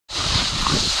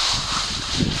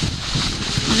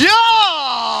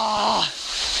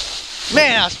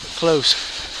close.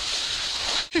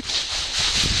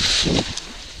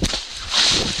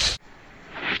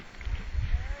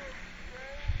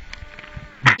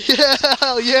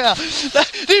 Yeah, yeah.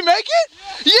 Did he make it?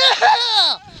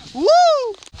 Yeah! Woo!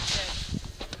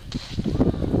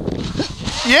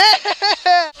 Yeah!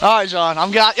 All right, John. I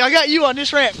got you on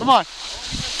this ramp. Come on.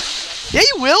 Yeah,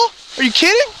 you will. Are you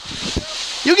kidding?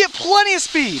 You'll get plenty of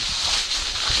speed.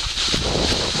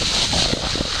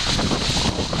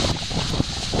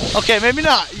 Okay, maybe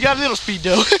not. You got a little speed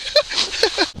though.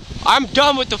 I'm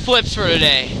done with the flips for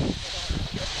today.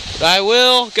 But I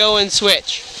will go and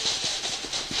switch.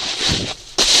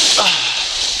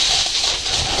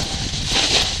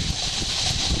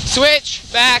 Switch,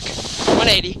 back,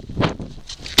 180.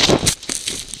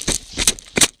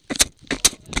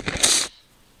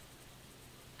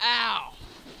 Ow.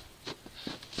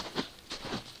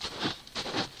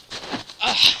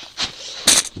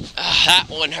 That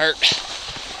one hurt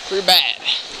pretty bad.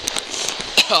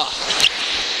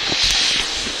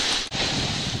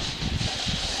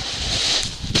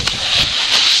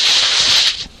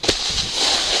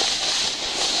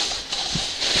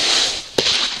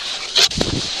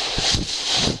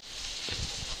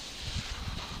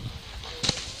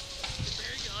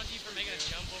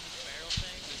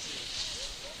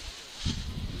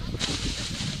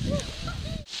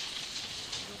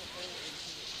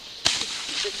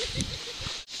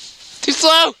 Too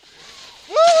slow!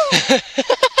 Woo!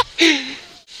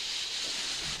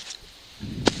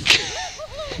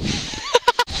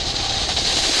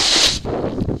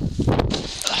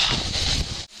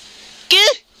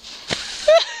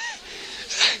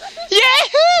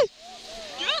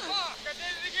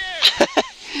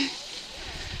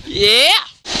 Yeah!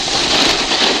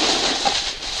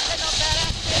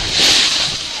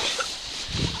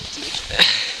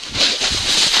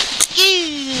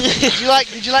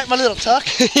 Did you like my little tuck?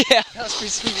 Yeah. That was pretty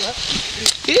sweet, huh?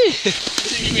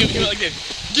 You go like this.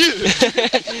 Dude!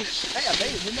 Hey, I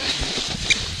made it, didn't I?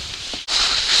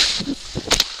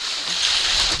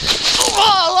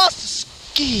 Oh, I lost the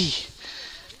ski.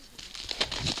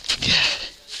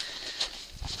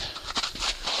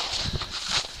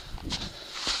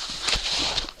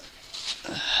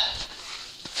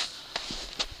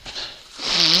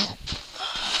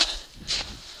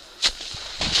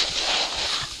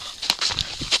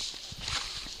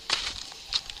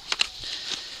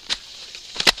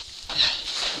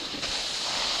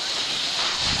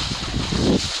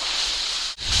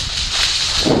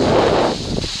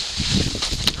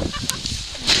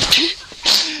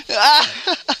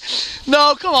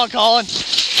 No, come on, Colin.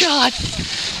 God.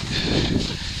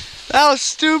 That was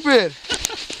stupid.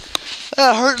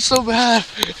 That hurt so bad.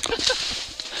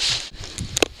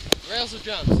 Rails or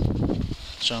jumps?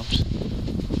 Jumps.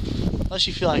 Unless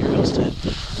you feel like your rails dead.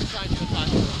 I'm trying to do a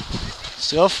podcast.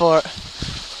 Let's go for it.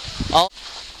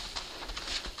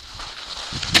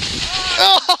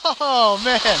 Oh,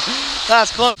 man.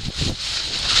 That's close.